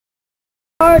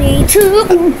Party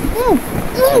to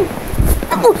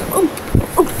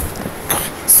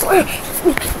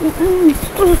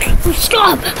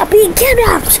stop! I'm being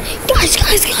kidnapped! Guys!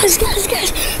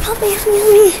 Help me!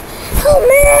 Help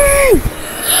me!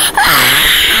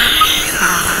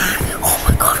 Oh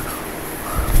my god!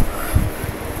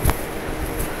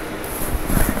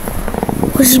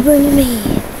 What's he bringing me?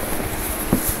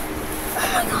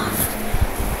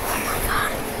 Oh my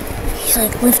god! He's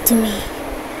like lifting me.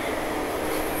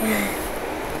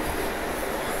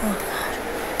 Oh god.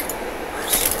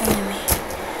 What's he bringing me?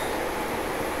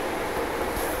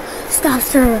 Stop,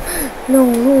 sir. No,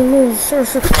 sir.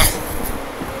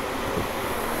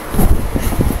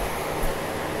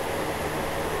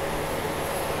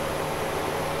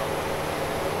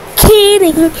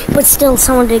 Kidding. But still,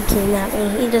 someone did kidnap me.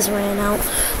 He just ran out.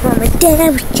 While my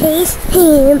dad was chasing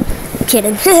him.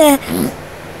 Kidding.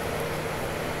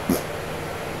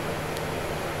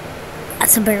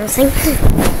 That's embarrassing.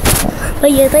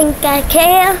 But you think I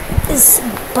care? It's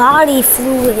body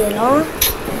fluid, huh?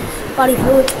 Body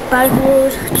fluid.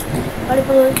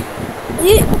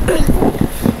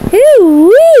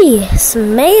 Ooh-wee!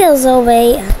 Smells over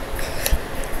here.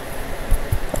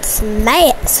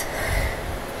 Smells.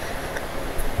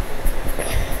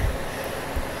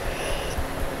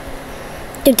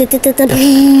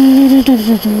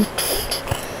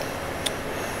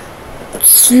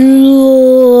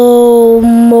 Slow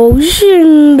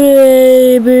motion,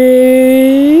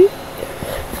 baby.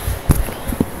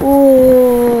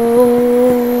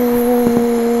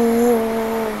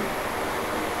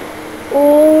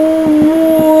 Oh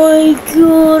my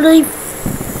god, I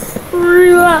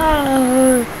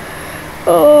fly.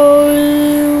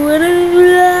 Oh, what am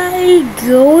I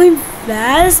going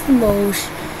fast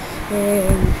motion?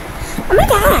 Oh my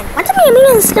god, what's the meaning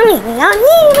of the story?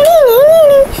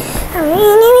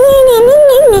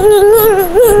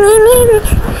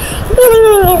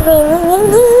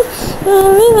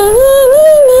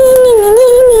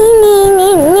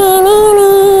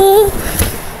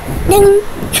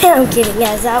 I'm kidding,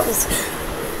 guys. That was.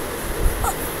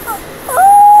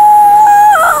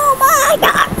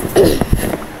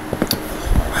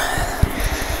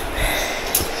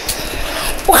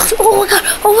 Oh my god!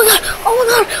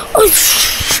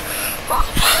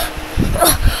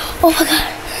 Oh my god!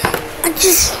 I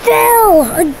just fell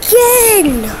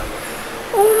again!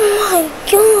 Oh my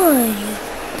god!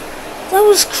 That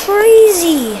was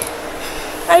crazy!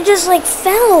 I just like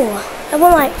fell. I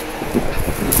went like.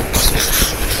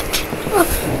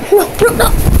 No.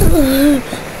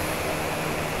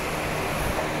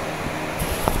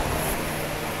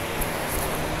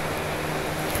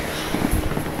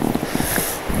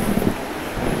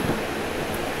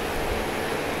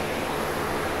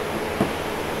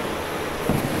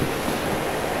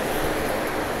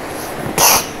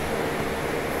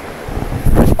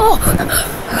 Oh! No.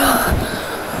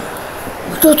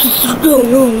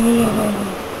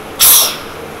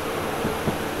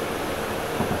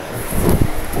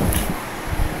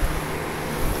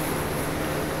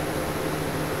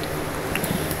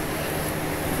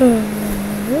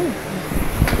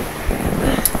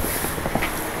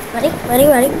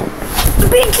 Ready?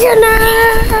 Beginner!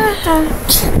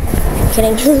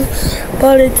 Kidding.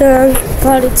 Party time.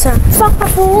 Fuck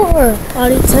before.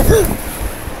 Party time.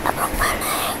 I broke my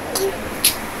leg.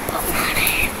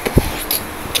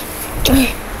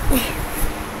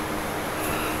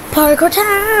 Parkour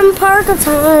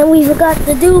time. We forgot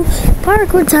to do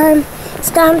parkour time.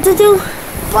 It's time to do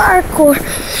parkour.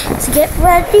 So get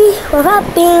ready for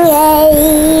hopping.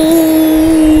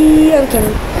 I'm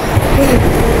kidding.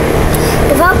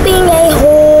 Without being a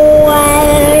whore,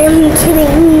 I'm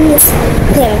kidding.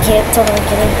 I'm totally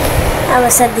kidding. I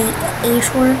almost said the H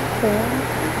word.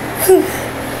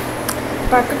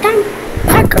 Parkour time.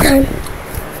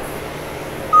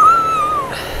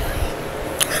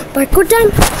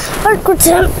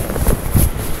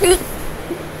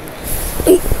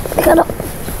 Got up.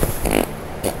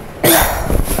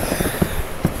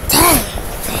 Dang.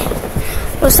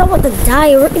 What's up with the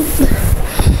diarrhea?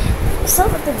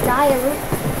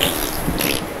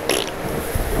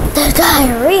 The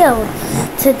diarrhea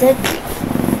today.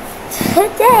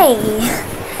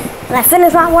 And I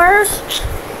finished my words,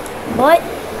 but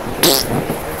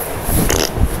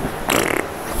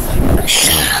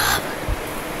shut up.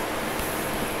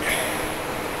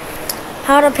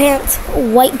 How to pants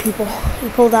white people? You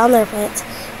pull down their pants.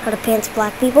 How to pants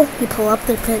black people? You pull up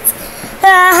their pants.